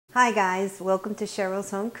Hi guys, welcome to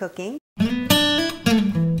Cheryl's Home Cooking.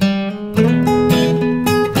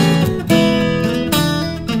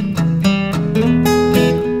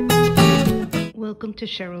 Welcome to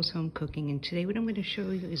Cheryl's Home Cooking, and today what I'm going to show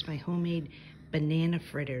you is my homemade banana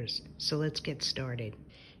fritters. So let's get started.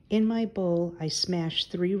 In my bowl, I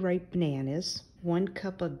smashed 3 ripe bananas, 1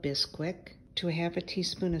 cup of Bisquick, to a half a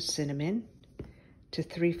teaspoon of cinnamon, to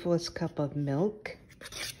 3/4 cup of milk.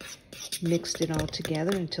 Mixed it all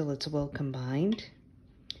together until it's well combined.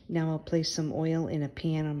 Now I'll place some oil in a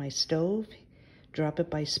pan on my stove, drop it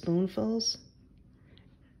by spoonfuls,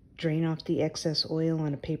 drain off the excess oil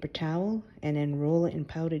on a paper towel, and then roll it in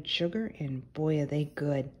powdered sugar, and boy are they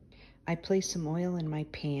good. I place some oil in my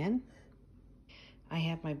pan. I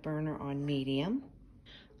have my burner on medium.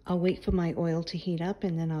 I'll wait for my oil to heat up,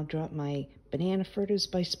 and then I'll drop my banana fritters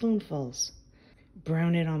by spoonfuls.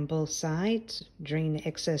 Brown it on both sides, drain the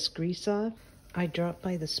excess grease off. I drop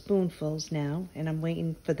by the spoonfuls now, and I'm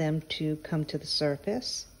waiting for them to come to the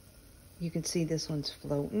surface. You can see this one's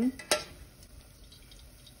floating.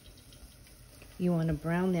 You want to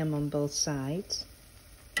brown them on both sides.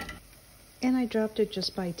 And I dropped it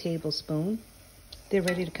just by a tablespoon. They're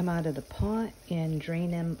ready to come out of the pot, and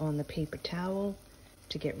drain them on the paper towel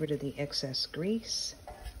to get rid of the excess grease.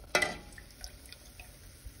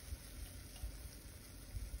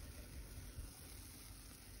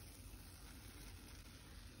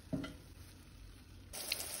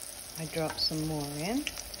 I drop some more in.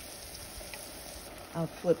 I'll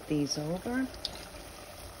flip these over.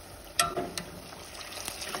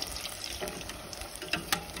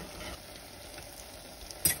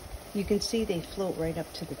 You can see they float right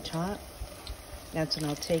up to the top. That's when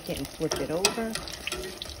I'll take it and flip it over.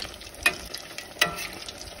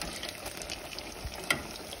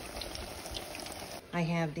 I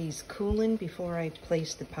have these cooling before I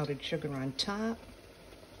place the powdered sugar on top.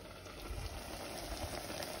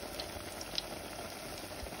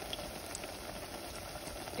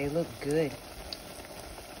 They look good.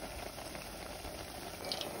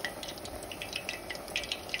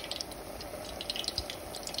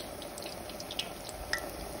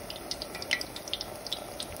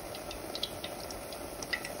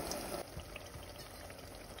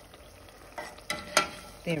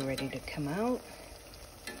 They're ready to come out.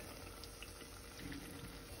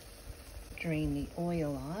 Drain the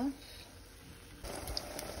oil off.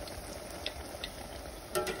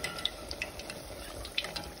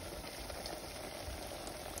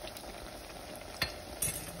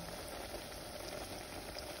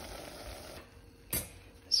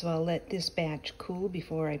 So I'll let this batch cool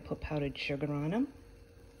before I put powdered sugar on them.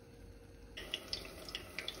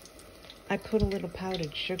 I put a little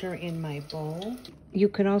powdered sugar in my bowl. You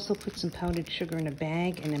could also put some powdered sugar in a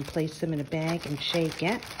bag and then place them in a bag and shake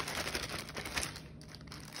it.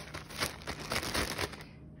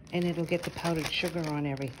 And it'll get the powdered sugar on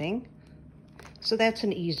everything. So that's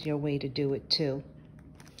an easier way to do it too.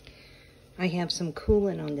 I have some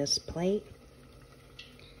coolant on this plate.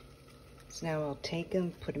 So now I'll take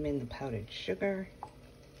them, put them in the powdered sugar.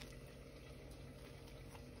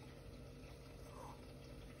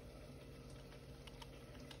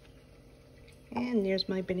 And there's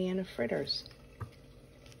my banana fritters.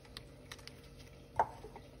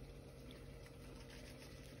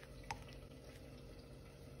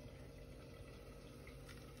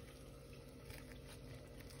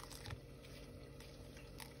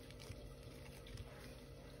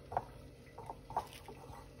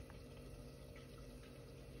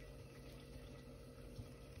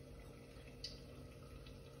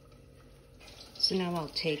 So now I'll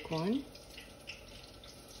take one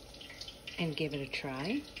and give it a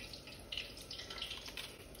try.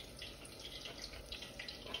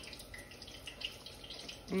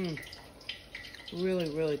 Really,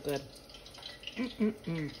 really good.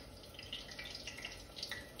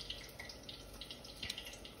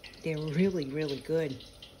 They're really, really good.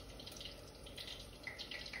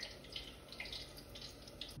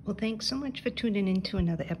 Well, thanks so much for tuning in to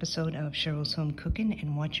another episode of Cheryl's Home Cooking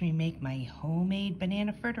and watching me make my homemade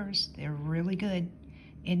banana fritters. They're really good.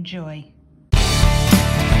 Enjoy.